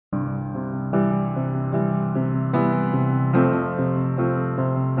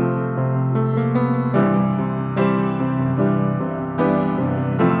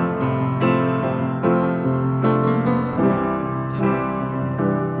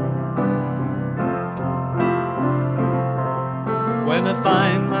When I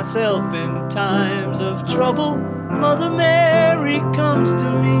find myself in times of trouble, Mother Mary comes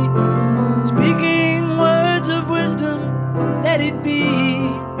to me, speaking words of wisdom, let it be.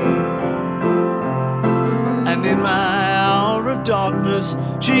 And in my hour of darkness,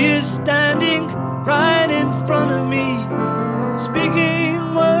 she is standing right in front of me,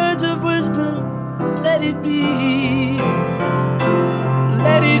 speaking words of wisdom, let it be.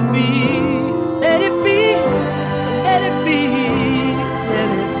 Let it be, let it be, let it be, let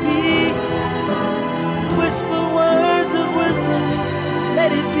it be. Whisper words of wisdom,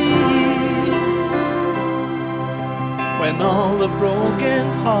 let it be. When all the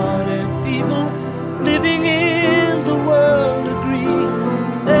broken-hearted people living in the world agree,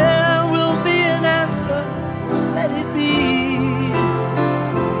 there will be an answer, let it be.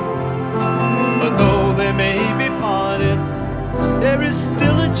 For though they may be parted, there is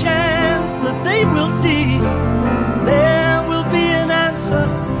still a chance that they will see. There will be an answer,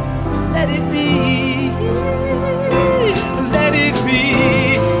 let it be. Let it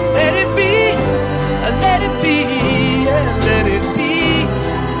be, let it be, let it be, let it be.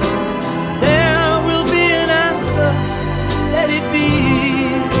 There will be an answer, let it be.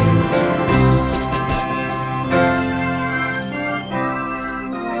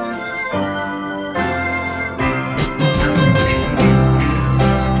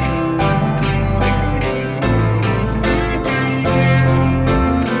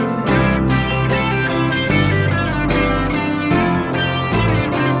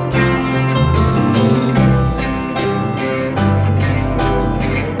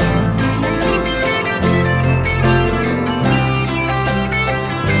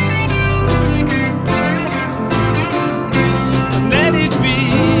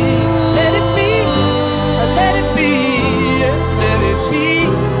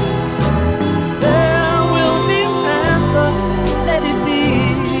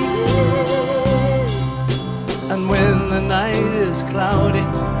 And when the night is cloudy,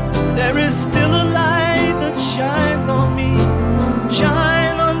 there is still a light that shines on me.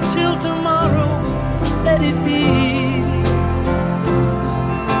 Shine until tomorrow, let it be.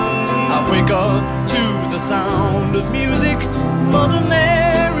 I wake up to the sound of music, Mother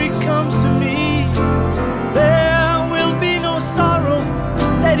Mary comes to me. There will be no sorrow,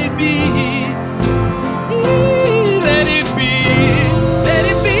 let it be.